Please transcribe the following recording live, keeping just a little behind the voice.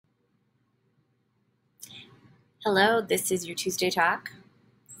Hello, this is your Tuesday talk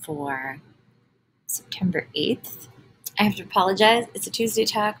for September 8th. I have to apologize. It's a Tuesday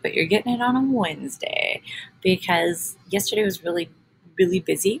talk, but you're getting it on a Wednesday because yesterday was really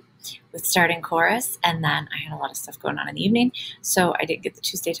busy with starting chorus, and then I had a lot of stuff going on in the evening, so I didn't get the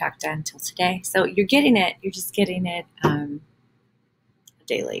Tuesday talk done until today. So you're getting it. You're just getting it a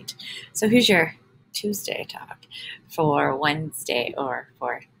day late. So here's your Tuesday talk for Wednesday or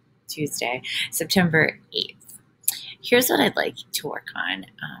for Tuesday, September 8th. Here's what I'd like to work on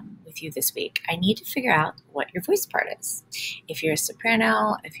with you this week. I need to figure out what your voice part is. If you're a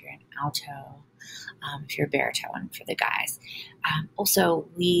soprano, if you're an alto, if you're a baritone for the guys. Also,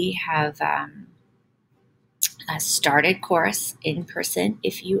 we have started chorus in person.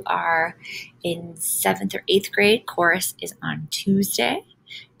 If you are in 7th or 8th grade, chorus is on Tuesday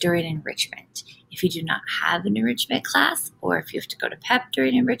during enrichment. If you do not have an enrichment class, or if you have to go to PEP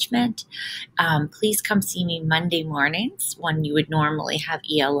during enrichment, please come see me Monday mornings when you would normally have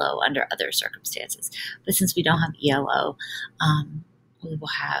ELO under other circumstances. But since we don't have ELO, we will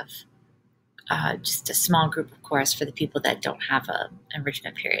have just a small group of chorus for the people that don't have an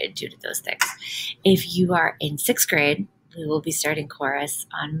enrichment period due to those things. If you are in 6th grade, we will be starting chorus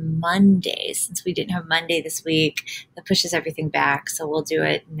on Mondays. Since we didn't have Monday this week, that pushes everything back, so we'll do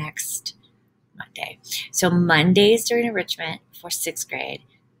it next Monday. So Mondays during enrichment for 6th grade,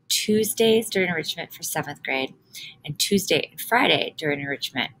 Tuesdays during enrichment for 7th grade, and Tuesday and Friday during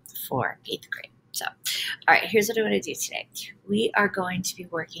enrichment for 8th grade. So, all right, here's what I want to do today. We are going to be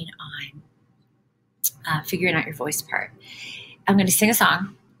working on figuring out your voice part. I'm going to sing a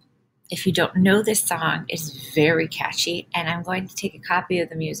song. If you don't know this song, it's very catchy, and I'm going to take a copy of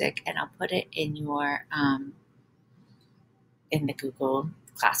the music and I'll put it in your in the Google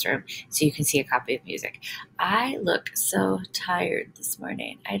Classroom so you can see a copy of music. I look so tired this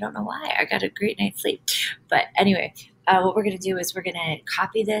morning. I don't know why. I got a great night's sleep. But anyway, what we're going to do is we're going to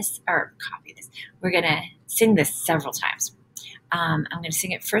copy this. We're going to sing this several times. I'm going to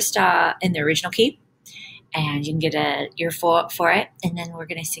sing it first in the original key, and you can get an ear for it. And then we're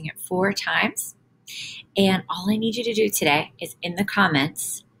going to sing it 4 times. And all I need you to do today is in the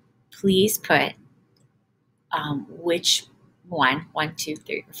comments, please put which one, 2,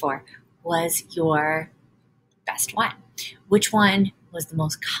 3, or 4, was your best one. Which one was the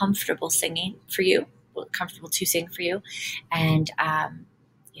most comfortable singing for you, comfortable to sing for you, and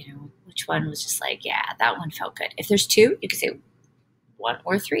which one was just like, yeah, that one felt good. If there's 2, you can say 1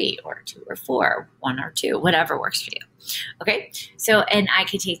 or 3 or 2 or 4, 1 or 2, whatever works for you. Okay, so, and I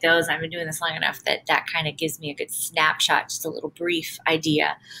can take those. I've been doing this long enough that kind of gives me a good snapshot, just a little brief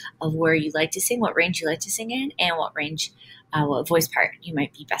idea of where you like to sing, what range you like to sing in, and what range, what voice part you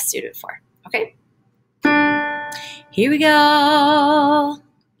might be best suited for. Okay, here we go.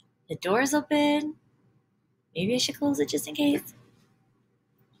 The door's open. Maybe I should close it just in case.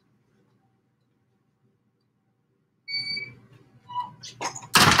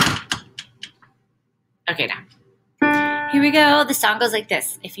 Okay, now, here we go. The song goes like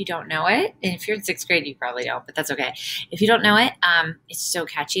this. If you don't know it, and if you're in 6th grade, you probably don't, but that's okay. If you don't know it, it's so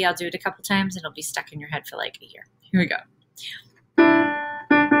catchy. I'll do it a couple times, and it'll be stuck in your head for like a year. Here we go.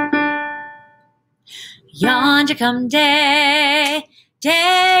 Yonder come day,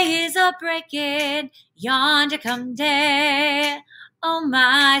 day is a breaking. Yonder come day, oh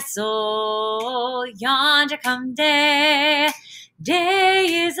my soul. Yonder come day, day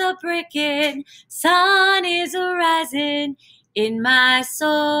is a breaking, sun is a rising in my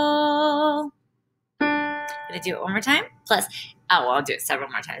soul. Gonna do it one more time. Plus, I'll do it several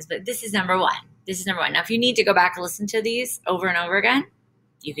more times, but this is number 1. This is number 1. Now, if you need to go back and listen to these over and over again,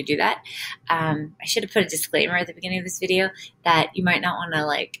 you could do that. I should have put a disclaimer at the beginning of this video that you might not want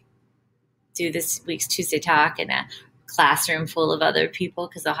to do this week's Tuesday talk in a classroom full of other people,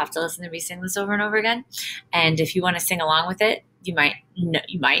 because they'll have to listen to me sing this over and over again. And if you want to sing along with it, you might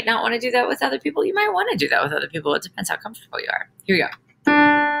not want to do that with other people. You might want to do that with other people. It depends how comfortable you are. Here we go.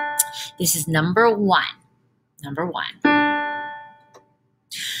 This is number 1. Number 1.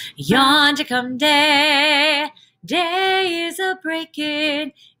 Yonder come day, day is a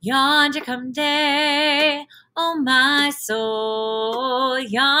breaking. Yonder come day, oh my soul.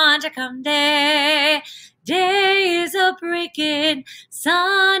 Yonder come day, day is a breaking,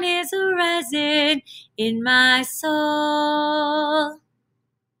 sun is a rising in my soul.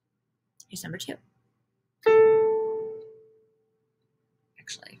 Here's number 2.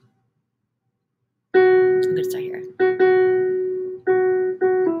 Actually, I'm going to start here.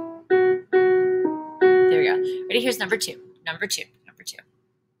 There we go. Ready? Here's number 2. Number 2.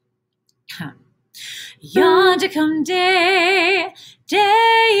 Yonder come day, day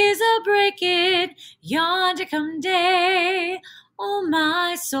is a breaking. yonder come day. Oh,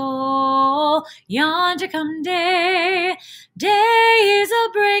 my soul, yonder come day. Day is a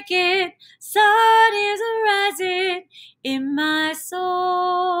breaking, sun is a rising in my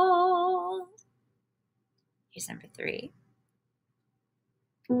soul. Here's number 3.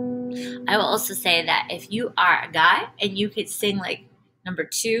 I will also say that if you are a guy and you could sing like number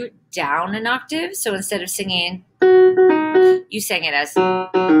 2 down an octave, so instead of singing, you sang it as,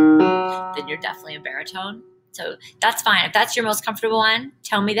 then you're definitely a baritone. So that's fine. If that's your most comfortable one,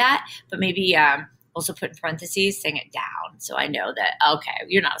 tell me that. But maybe also put in parentheses, sing it down. So I know that, okay,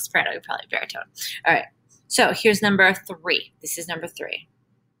 you're not a soprano, you're probably a baritone. All right. So here's number 3. This is number 3.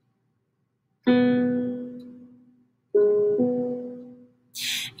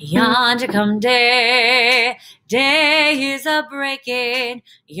 Yonder come day, day is a breaking.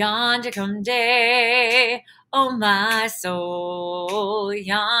 Yonder come day, oh my soul.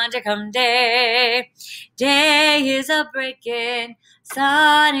 Yonder come day, day is a breaking.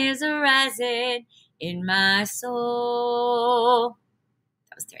 Sun is a rising in my soul.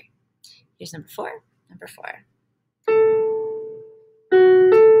 That was 3. Here's number 4. Number 4.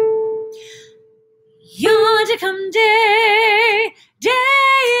 Yonder come day, day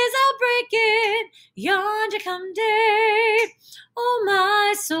is a breaking. Yonder come day, oh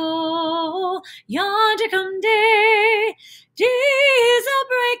my soul. Yonder come day, day is a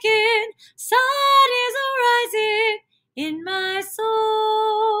breaking. Sun is a rising in my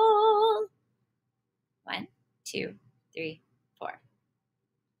soul. 1, 2, 3, 4.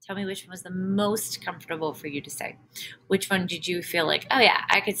 Tell me which one was the most comfortable for you to sing. Which one did you feel like, oh yeah,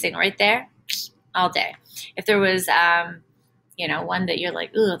 I could sing right there all day? If there was, one that you're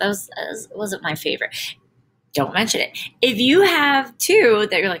like, ooh, that wasn't my favorite, don't mention it. If you have 2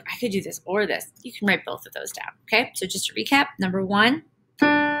 that you're like, I could do this or this, you can write both of those down. Okay, so just to recap, number 1,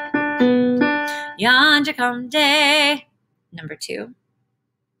 yonder come day. Number 2,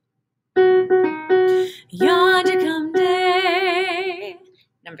 yonder come day.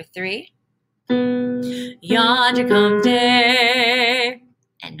 Number 3, yonder come day.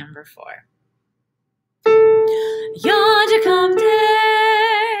 And number 4, yonder come day.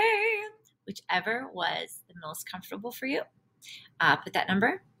 Whichever was the most comfortable for you, put that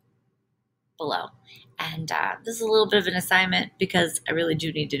number below. And this is a little bit of an assignment because I really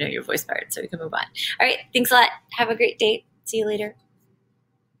do need to know your voice part so we can move on. All right, thanks a lot. Have a great day. See you later.